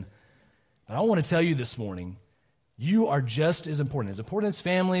in. But I want to tell you this morning, you are just as important. As important as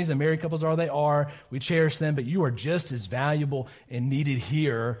families and married couples are, they are. We cherish them, but you are just as valuable and needed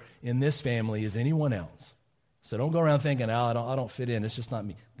here in this family as anyone else. So don't go around thinking, I don't fit in. It's just not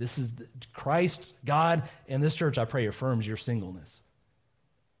me. This is Christ, God, and this church, I pray, affirms your singleness.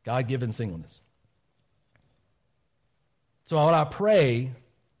 God-given singleness. So what I pray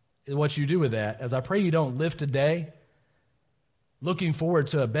is what you do with that, as I pray you don't live today looking forward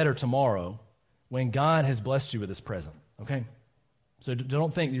to a better tomorrow when God has blessed you with this present, okay? So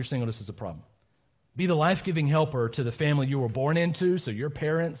don't think that your singleness is a problem. Be the life-giving helper to the family you were born into, so your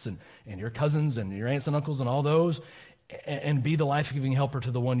parents and your cousins and your aunts and uncles and all those, and be the life-giving helper to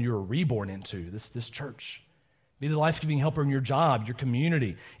the one you were reborn into, this church. Be the life-giving helper in your job, your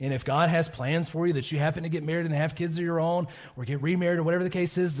community. And if God has plans for you that you happen to get married and have kids of your own or get remarried or whatever the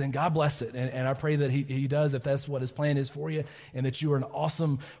case is, then God bless it. And I pray that he does if that's what his plan is for you, and that you are an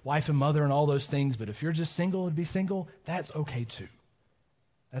awesome wife and mother and all those things. But if you're just single and be single, that's okay too.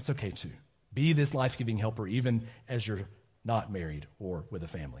 That's okay too. Be this life-giving helper even as you're not married or with a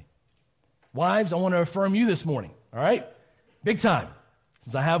family. Wives, I want to affirm you this morning, all right? Big time.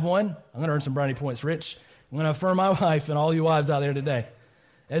 Since I have one, I'm going to earn some brownie points, Rich. I'm going to affirm my wife and all you wives out there today.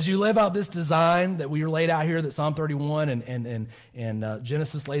 As you live out this design that we laid out here, that Psalm 31 and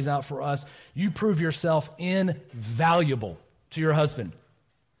Genesis lays out for us, you prove yourself invaluable to your husband.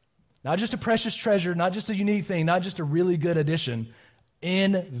 Not just a precious treasure, not just a unique thing, not just a really good addition,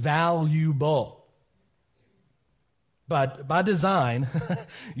 invaluable. But by design,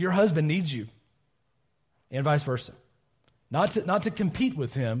 your husband needs you, and vice versa. Not to compete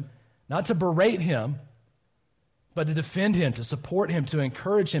with him, not to berate him, but to defend him, to support him, to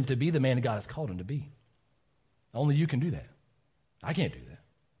encourage him to be the man God has called him to be. Only you can do that. I can't do that.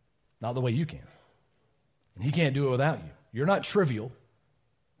 Not the way you can. And he can't do it without you. You're not trivial,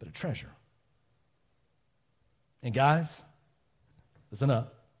 but a treasure. And guys, listen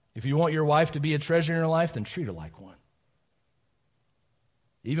up. If you want your wife to be a treasure in your life, then treat her like one.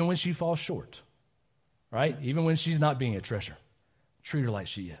 Even when she falls short, right? Even when she's not being a treasure, treat her like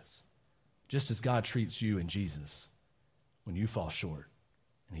she is. just as God treats you and Jesus when you fall short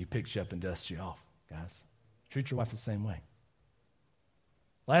and he picks you up and dusts you off, guys. Treat your wife the same way.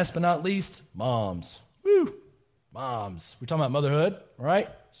 Last but not least, moms. Woo! Moms. We're talking about motherhood, all right?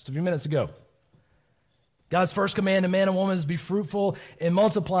 Just a few minutes ago. God's first command to man and woman is be fruitful and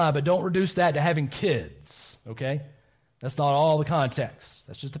multiply, but don't reduce that to having kids, okay? That's not all the context.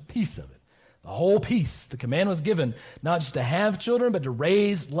 That's just a piece of it. The whole piece. The command was given not just to have children, but to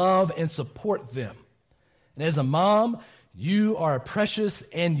raise, love, and support them. And as a mom, you are a precious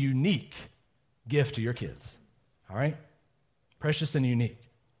and unique gift to your kids, all right? Precious and unique.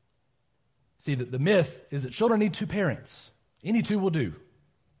 See, the myth is that children need two parents. Any two will do.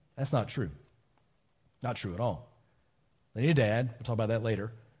 That's not true. Not true at all. They need a dad. We'll talk about that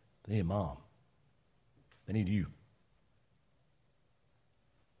later. They need a mom. They need you.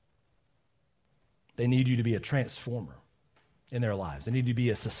 They need you to be a transformer in their lives. They need you to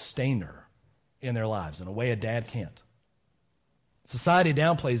be a sustainer in their lives in a way a dad can't. Society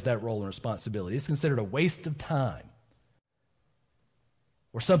downplays that role and responsibility. It's considered a waste of time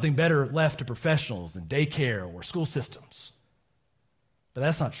or something better left to professionals in daycare or school systems. But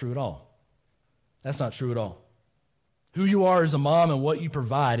that's not true at all. That's not true at all. Who you are as a mom and what you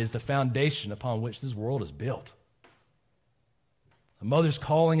provide is the foundation upon which this world is built. A mother's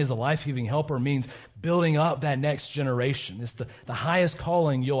calling as a life-giving helper means building up that next generation. It's the highest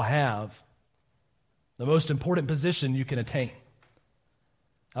calling you'll have, the most important position you can attain.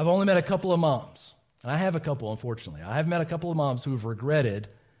 I've only met a couple of moms, and I have a couple, unfortunately. I have met a couple of moms who have regretted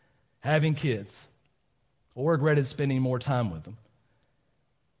having kids or regretted spending more time with them.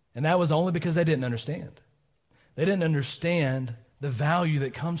 And that was only because they didn't understand. They didn't understand the value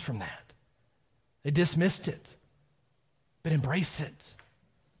that comes from that. They dismissed it. But embrace it.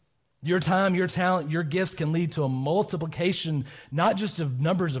 Your time, your talent, your gifts can lead to a multiplication, not just of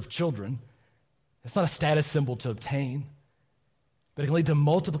numbers of children. It's not a status symbol to obtain, but it can lead to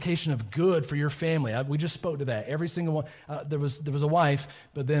multiplication of good for your family. We just spoke to that. Every single one. There was a wife,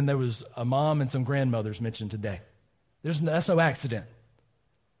 but then there was a mom and some grandmothers mentioned today. That's no accident.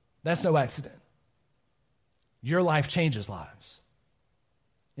 That's no accident. Your life changes lives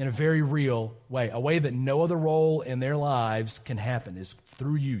in a very real way. A way that no other role in their lives can happen is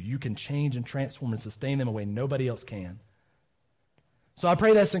through you. You can change and transform and sustain them in a way nobody else can. So I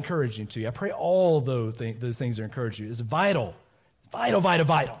pray that's encouraging to you. I pray all those things are encouraging you. It's vital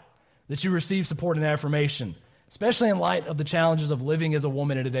that you receive support and affirmation, especially in light of the challenges of living as a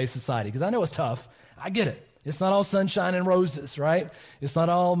woman in today's society. Because I know it's tough. I get it. It's not all sunshine and roses, right? It's not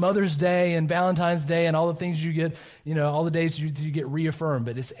all Mother's Day and Valentine's Day and all the things you get, all the days you get reaffirmed.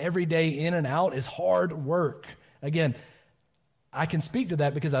 But it's every day in and out is hard work. Again, I can speak to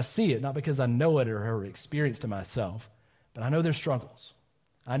that because I see it, not because I know it or experienced it myself. But I know there's struggles.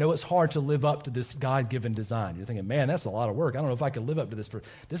 I know it's hard to live up to this God-given design. You're thinking, man, that's a lot of work. I don't know if I can live up to this.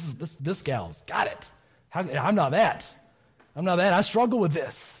 This gal's got it. I'm not that. I struggle with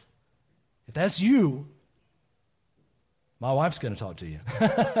this. If that's you, my wife's going to talk to you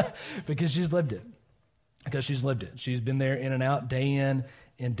because she's lived it. She's been there in and out, day in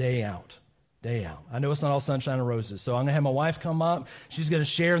and day out. I know it's not all sunshine and roses. So I'm going to have my wife come up. She's going to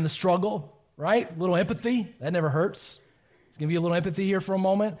share in the struggle, right? A little empathy. That never hurts. It's going to be a little empathy here for a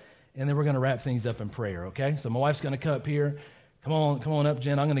moment, and then we're going to wrap things up in prayer, okay? So my wife's going to come up here. Come on up,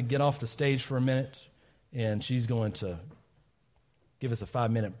 Jen. I'm going to get off the stage for a minute, and she's going to give us a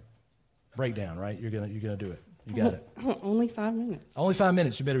 5-minute breakdown, right? You're going to do it. You got it. Only 5 minutes. Only 5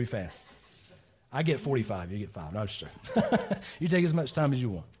 minutes. You better be fast. I get 45. You get 5. No, sure. You take as much time as you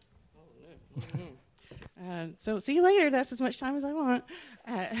want. So see you later. That's as much time as I want.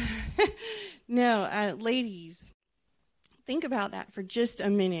 Ladies, think about that for just a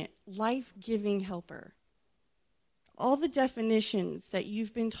minute. Life-giving helper. All the definitions that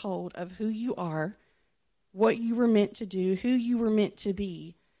you've been told of who you are, what you were meant to do, who you were meant to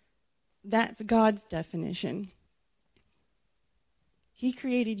be, that's God's definition. He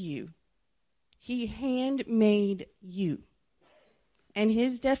created you. He handmade you. And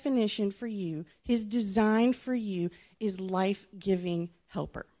his definition for you, his design for you, is life-giving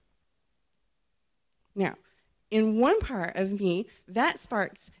helper. Now, in one part of me, that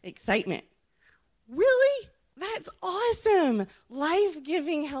sparks excitement. Really? That's awesome.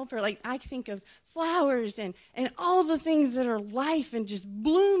 Life-giving helper. Like, I think of flowers and all the things that are life and just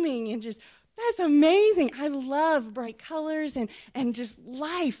blooming and just, that's amazing. I love bright colors and just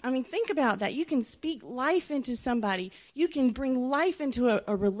life. I mean, think about that. You can speak life into somebody. You can bring life into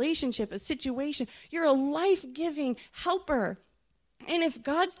a relationship, a situation. You're a life-giving helper. And if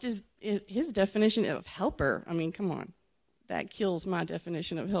God's his definition of helper, I mean, come on. that kills my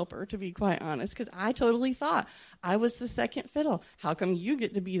definition of helper, to be quite honest, because I totally thought I was the second fiddle. How come you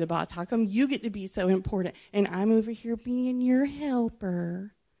get to be the boss? How come you get to be so important? And I'm over here being your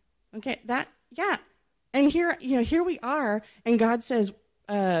helper. Okay, And here we are, and God says,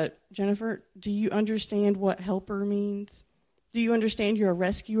 Jennifer, do you understand what helper means? Do you understand you're a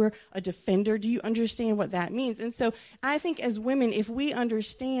rescuer, a defender? Do you understand what that means? And so I think as women, if we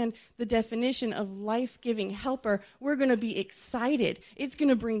understand the definition of life-giving helper, we're going to be excited. It's going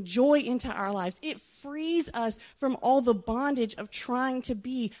to bring joy into our lives. It frees us from all the bondage of trying to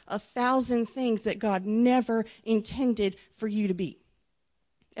be 1,000 things that God never intended for you to be,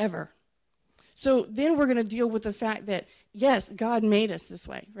 ever. So then we're going to deal with the fact that, yes, God made us this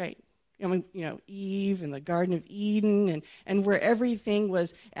way, right? I mean, Eve and the Garden of Eden and where everything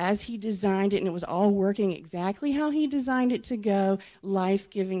was as he designed it and it was all working exactly how he designed it to go.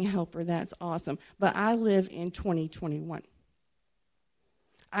 Life-giving helper, that's awesome. But I live in 2021.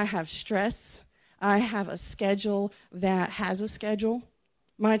 I have stress. I have a schedule that has a schedule.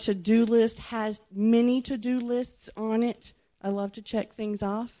 My to-do list has many to-do lists on it. I love to check things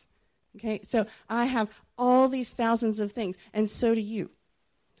off. Okay, so I have all these thousands of things, and so do you.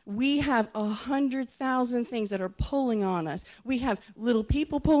 We have 100,000 things that are pulling on us. We have little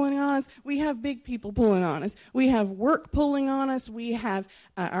people pulling on us. We have big people pulling on us. We have work pulling on us. We have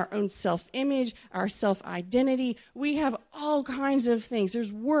our own self-image, our self-identity. We have all kinds of things.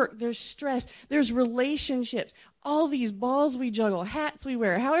 There's work, there's stress, there's relationships, all these balls we juggle, hats we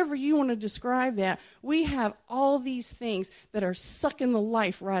wear, however you want to describe that. We have all these things that are sucking the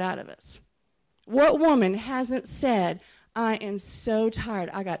life right out of us. What woman hasn't said, I am so tired.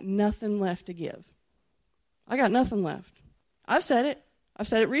 I got nothing left to give. I got nothing left. I've said it. I've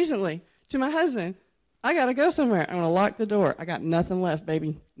said it recently to my husband. I got to go somewhere. I'm going to lock the door. I got nothing left,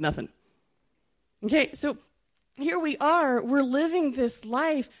 baby. Nothing. Okay, so here we are. We're living this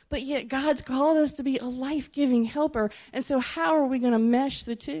life, but yet God's called us to be a life-giving helper. And so how are we going to mesh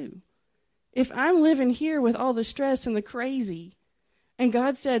the two? If I'm living here with all the stress and the crazy, and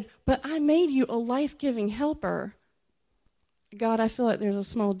God said, but I made you a life-giving helper, God, I feel like there's a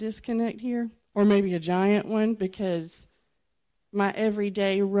small disconnect here, or maybe a giant one, because my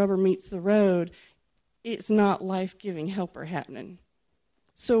everyday rubber meets the road. It's not life-giving helper happening.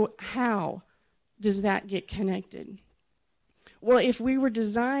 So how does that get connected? Well, if we were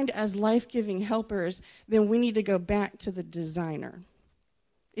designed as life-giving helpers, then we need to go back to the designer.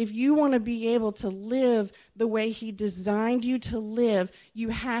 If you want to be able to live the way he designed you to live, you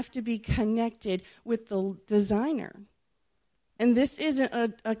have to be connected with the designer. And this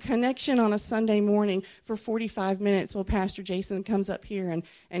isn't a connection on a Sunday morning for 45 minutes while Pastor Jason comes up here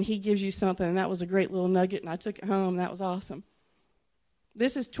and he gives you something, and that was a great little nugget, and I took it home, and that was awesome.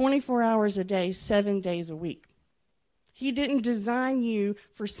 This is 24 hours a day, 7 days a week. He didn't design you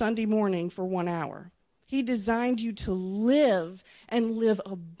for Sunday morning for 1 hour. He designed you to live and live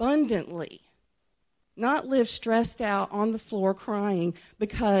abundantly, not live stressed out on the floor crying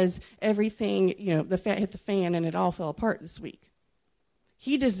because everything, the fat hit the fan and it all fell apart this week.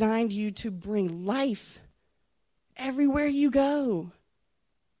 He designed you to bring life everywhere you go.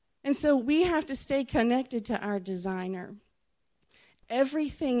 And so we have to stay connected to our designer.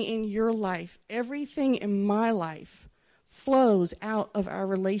 Everything in your life, everything in my life flows out of our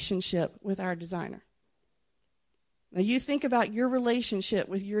relationship with our designer. Now you think about your relationship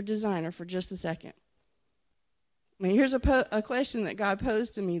with your designer for just a second. I mean, here's a question that God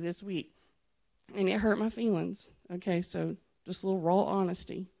posed to me this week, and it hurt my feelings. Okay, so just a little raw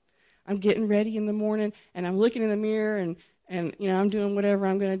honesty. I'm getting ready in the morning, and I'm looking in the mirror, and I'm doing whatever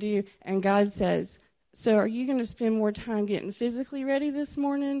I'm going to do, and God says, so are you going to spend more time getting physically ready this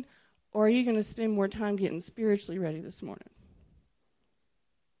morning, or are you going to spend more time getting spiritually ready this morning?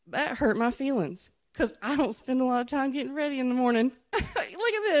 That hurt my feelings, because I don't spend a lot of time getting ready in the morning. Look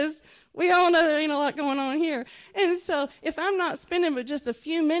at this. We all know there ain't a lot going on here. And so if I'm not spending but just a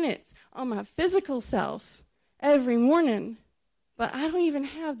few minutes on my physical self every morning, but I don't even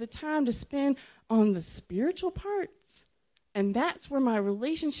have the time to spend on the spiritual parts, and that's where my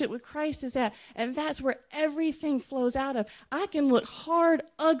relationship with Christ is at, and that's where everything flows out of. I can look hard,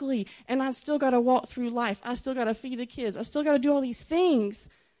 ugly, and I still got to walk through life. I still got to feed the kids. I still got to do all these things.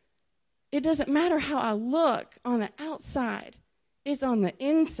 It doesn't matter how I look on the outside. It's on the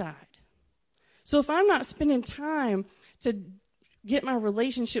inside. So if I'm not spending time to get my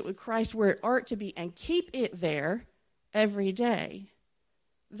relationship with Christ where it ought to be and keep it there every day,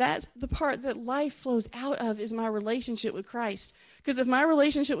 that's the part that life flows out of, is my relationship with Christ. Because if my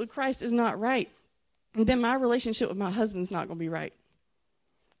relationship with Christ is not right, then my relationship with my husband's not going to be right.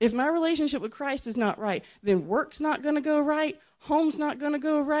 If my relationship with Christ is not right, then work's not going to go right, home's not going to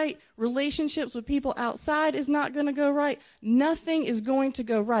go right, relationships with people outside is not going to go right. Nothing is going to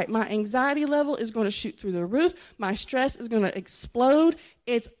go right. My anxiety level is going to shoot through the roof. My stress is going to explode.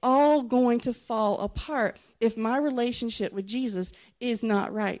 It's all going to fall apart if my relationship with Jesus is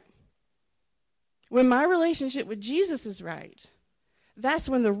not right. When my relationship with Jesus is right, that's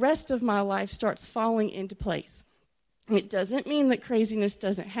when the rest of my life starts falling into place. It doesn't mean that craziness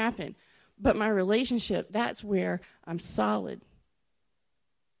doesn't happen, but my relationship, that's where I'm solid.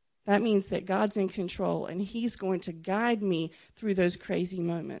 That means that God's in control, and he's going to guide me through those crazy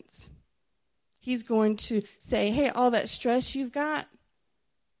moments. He's going to say, hey, all that stress you've got,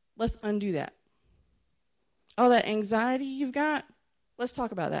 let's undo that. All that anxiety you've got, let's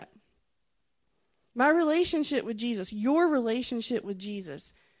talk about that. My relationship with Jesus, your relationship with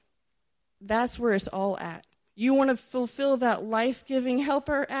Jesus, that's where it's all at. You want to fulfill that life-giving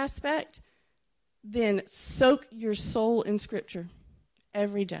helper aspect? Then soak your soul in Scripture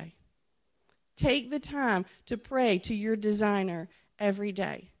every day. Take the time to pray to your designer every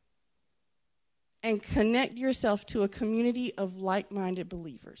day. And connect yourself to a community of like-minded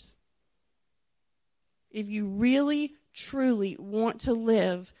believers. If you really, truly want to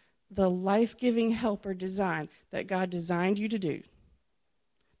live the life-giving helper design that God designed you to do,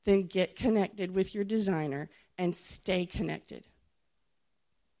 then get connected with your designer and stay connected.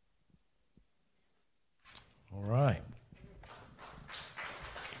 All right.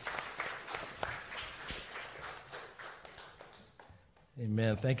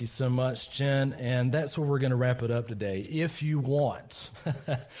 Amen. Thank you so much, Jen. And that's where we're going to wrap it up today, if you want.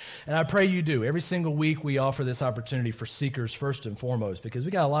 And I pray you do. Every single week we offer this opportunity for seekers first and foremost, because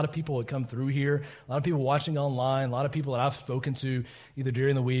we got a lot of people that come through here, a lot of people watching online, a lot of people that I've spoken to either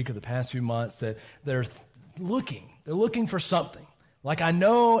during the week or the past few months that are looking. They're looking for something. Like, I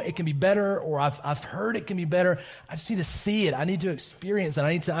know it can be better, or I've heard it can be better. I just need to see it. I need to experience it.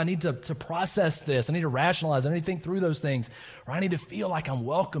 I need to process this. I need to rationalize it. I need to think through those things. Or I need to feel like I'm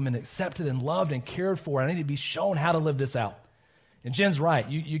welcome and accepted and loved and cared for. I need to be shown how to live this out. And Jen's right.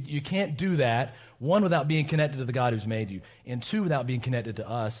 You can't do that, one, without being connected to the God who's made you, and two, without being connected to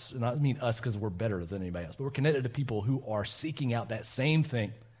us. And I mean us because we're better than anybody else, but we're connected to people who are seeking out that same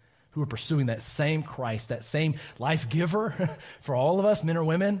thing, who are pursuing that same Christ, that same life giver for all of us, men or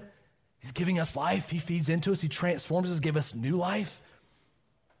women. He's giving us life. He feeds into us. He transforms us, gives us new life.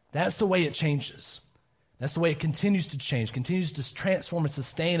 That's the way it changes. That's the way it continues to change, continues to transform and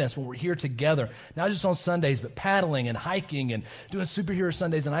sustain us when we're here together, not just on Sundays, but paddling and hiking and doing superhero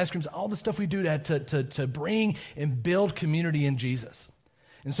Sundays and ice creams, all the stuff we do to bring and build community in Jesus.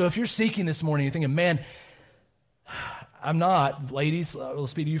 And so if you're seeking this morning, you're thinking, man, I'm not, ladies, I'll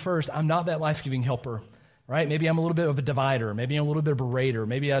speak to you first, I'm not that life-giving helper, right? Maybe I'm a little bit of a divider. Maybe I'm a little bit of a berater.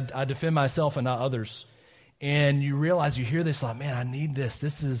 Maybe I defend myself and not others. And you realize, you hear this like, man, I need this.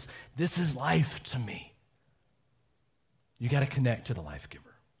 This is life to me. You got to connect to the life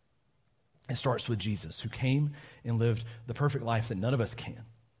giver. It starts with Jesus, who came and lived the perfect life that none of us can.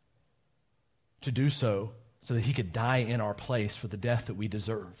 To do so that he could die in our place for the death that we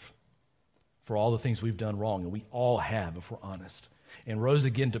deserve, for all the things we've done wrong, and we all have, if we're honest, and rose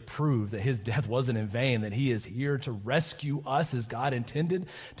again to prove that his death wasn't in vain, that he is here to rescue us as God intended,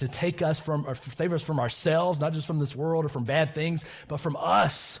 to take us from, or save us from ourselves, not just from this world or from bad things, but from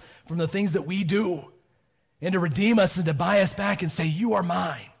us, from the things that we do, and to redeem us and to buy us back and say, you are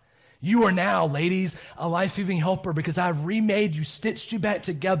mine. You are now, ladies, a life-giving helper because I've remade you, stitched you back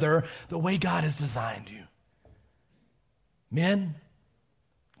together the way God has designed you. Men,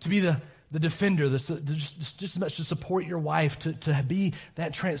 to be the defender, just as much to support your wife, to be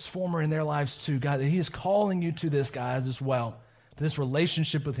that transformer in their lives too. God, that he is calling you to this, guys, as well, to this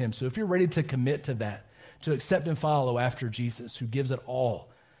relationship with him. So if you're ready to commit to that, to accept and follow after Jesus, who gives it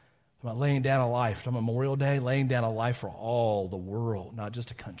all, about laying down a life, on Memorial Day, laying down a life for all the world, not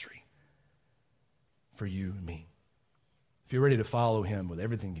just a country, for you and me. If you're ready to follow him with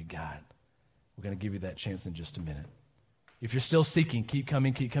everything you got, we're going to give you that chance in just a minute. If you're still seeking, keep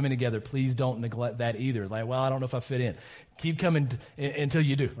coming together. Please don't neglect that either. Like, well, I don't know if I fit in. Keep coming until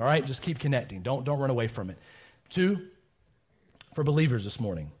you do, all right? Just keep connecting. Don't run away from it. 2, for believers this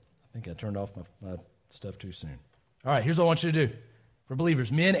morning. I think I turned off my stuff too soon. All right, here's what I want you to do. For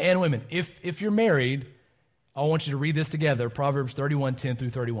believers, men and women, if you're married, I want you to read this together. Proverbs 31:10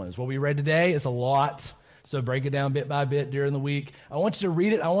 through 31 is what we read today. It's a lot, so break it down bit by bit during the week. I want you to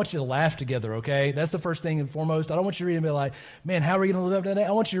read it. I want you to laugh together, okay? That's the first thing and foremost. I don't want you to read it and be like, man, how are we going to live up to that?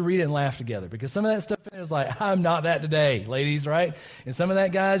 I want you to read it and laugh together, because some of that stuff in there is like, I'm not that today, ladies, right? And some of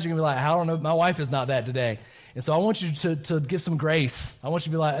that, guys, you're going to be like, I don't know, my wife is not that today. And so I want you to give some grace. I want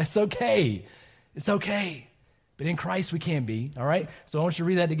you to be like, it's okay. It's okay. But in Christ we can be, all right? So I want you to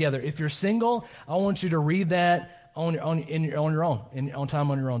read that together. If you're single, I want you to read that on your own, on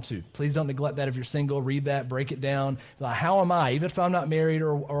time on your own too. Please don't neglect that if you're single. Read that, break it down. Like, how am I, even if I'm not married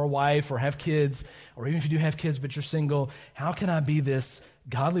or a wife or have kids, or even if you do have kids but you're single, how can I be this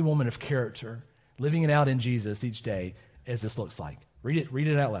godly woman of character, living it out in Jesus each day as this looks like? Read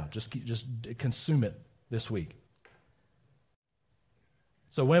it out loud. Just consume it this week.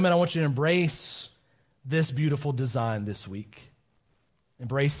 So women, I want you to embrace this beautiful design this week.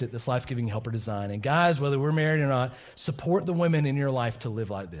 Embrace it, this life-giving helper design. And guys, whether we're married or not, support the women in your life to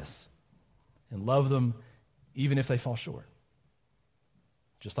live like this. And love them even if they fall short.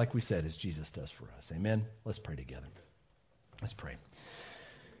 Just like we said, as Jesus does for us. Amen? Let's pray together. Let's pray.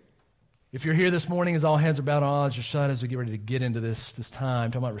 If you're here this morning as all heads are bowed and all eyes are shut, as we get ready to get into this time,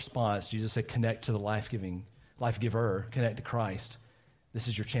 talking about response, Jesus said connect to the life-giver, connect to Christ. This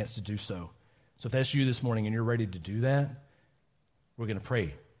is your chance to do so. So if that's you this morning and you're ready to do that, we're going to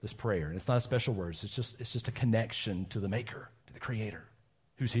pray this prayer. And it's not a special words. It's just a connection to the Maker, to the Creator,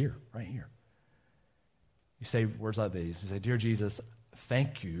 who's here, right here. You say words like these. You say, Dear Jesus,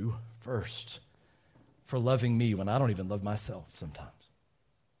 thank you first for loving me when I don't even love myself sometimes.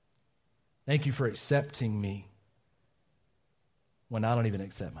 Thank you for accepting me when I don't even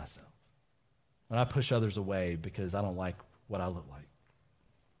accept myself. When I push others away because I don't like what I look like.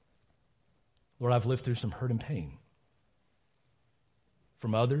 Lord, I've lived through some hurt and pain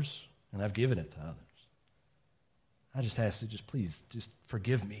from others, and I've given it to others. I just ask you, please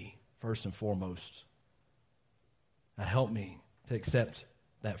forgive me first and foremost. God, help me to accept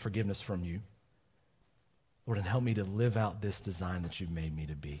that forgiveness from you. Lord, and help me to live out this design that you've made me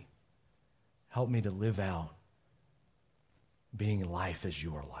to be. Help me to live out being life as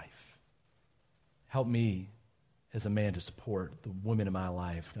your life. Help me as a man to support the women in my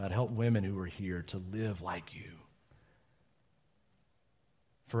life. God, help women who are here to live like you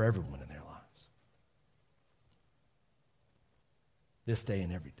for everyone in their lives. This day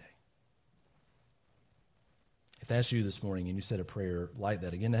and every day. If that's you this morning and you said a prayer like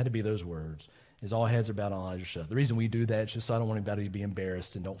that, again, it had to be those words, is all heads are bowed and all eyes are shut. The reason we do that is just so I don't want anybody to be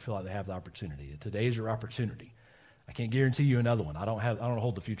embarrassed and don't feel like they have the opportunity. Today is your opportunity. I can't guarantee you another one. I don't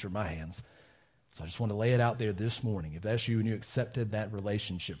hold the future in my hands. So I just want to lay it out there this morning. If that's you and you accepted that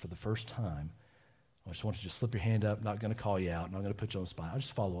relationship for the first time, I just want you to slip your hand up. Not going to call you out. Not going to put you on the spot. I'll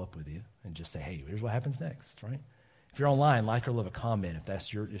just follow up with you and just say, hey, here's what happens next, right? If you're online, like or leave a comment if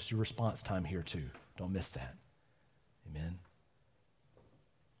it's your response time here too. Don't miss that. Amen.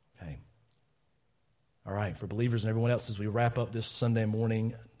 Okay. All right, for believers and everyone else, as we wrap up this Sunday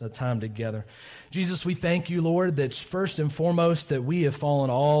morning time together, Jesus, we thank you, Lord, that first and foremost that we have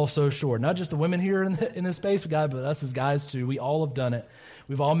fallen all so short. Not just the women here in this space, God, but us as guys too. We all have done it.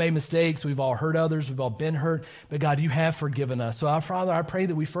 We've all made mistakes. We've all hurt others. We've all been hurt. But God, you have forgiven us. So, our Father, I pray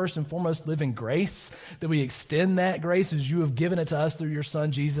that we first and foremost live in grace, that we extend that grace as you have given it to us through your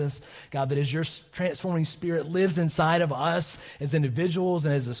Son, Jesus. God, that as your transforming Spirit lives inside of us as individuals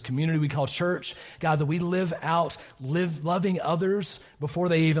and as this community we call church, God, that we live loving others before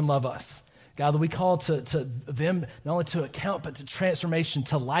they even love us. God, that we call to them not only to account, but to transformation,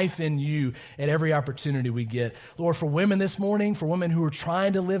 to life in you at every opportunity we get. Lord, for women this morning, for women who are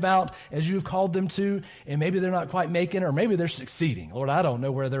trying to live out as you have called them to, and maybe they're not quite making it, or maybe they're succeeding. Lord, I don't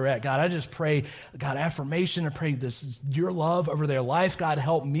know where they're at. God, I just pray, God, affirmation. I pray this your love over their life. God,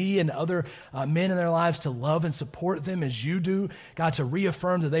 help me and other men in their lives to love and support them as you do. God, to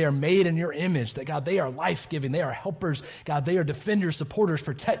reaffirm that they are made in your image, that, God, they are life-giving. They are helpers. God, they are defenders, supporters,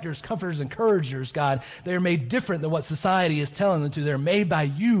 protectors, comforters, encouragers. God, they are made different than what society is telling them to. They're made by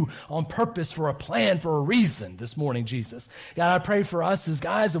you on purpose, for a plan, for a reason this morning, Jesus. God, I pray for us as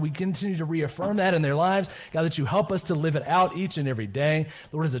guys that we continue to reaffirm that in their lives. God, that you help us to live it out each and every day.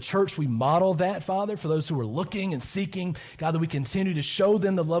 Lord, as a church, we model that, Father, for those who are looking and seeking. God, that we continue to show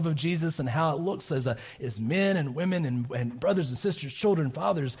them the love of Jesus and how it looks as men and women and brothers and sisters, children,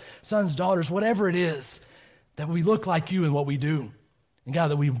 fathers, sons, daughters, whatever it is, that we look like you in what we do. And God,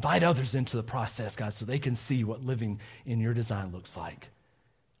 that we invite others into the process, God, so they can see what living in your design looks like.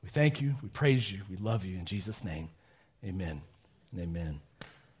 We thank you. We praise you. We love you. In Jesus' name, amen and amen.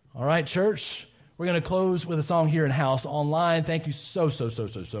 All right, church. We're going to close with a song here in house online. Thank you so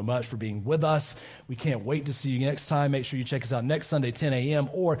much for being with us. We can't wait to see you next time. Make sure you check us out next Sunday, 10 a.m.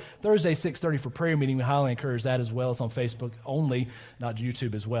 or Thursday, 6:30 for prayer meeting. We highly encourage that as well. It's on Facebook only, not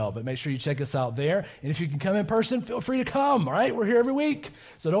YouTube as well. But make sure you check us out there. And if you can come in person, feel free to come, all right? We're here every week,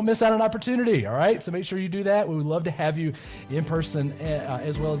 so don't miss out on an opportunity, all right? So make sure you do that. We would love to have you in person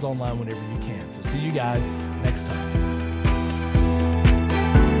as well as online whenever you can. So see you guys next time.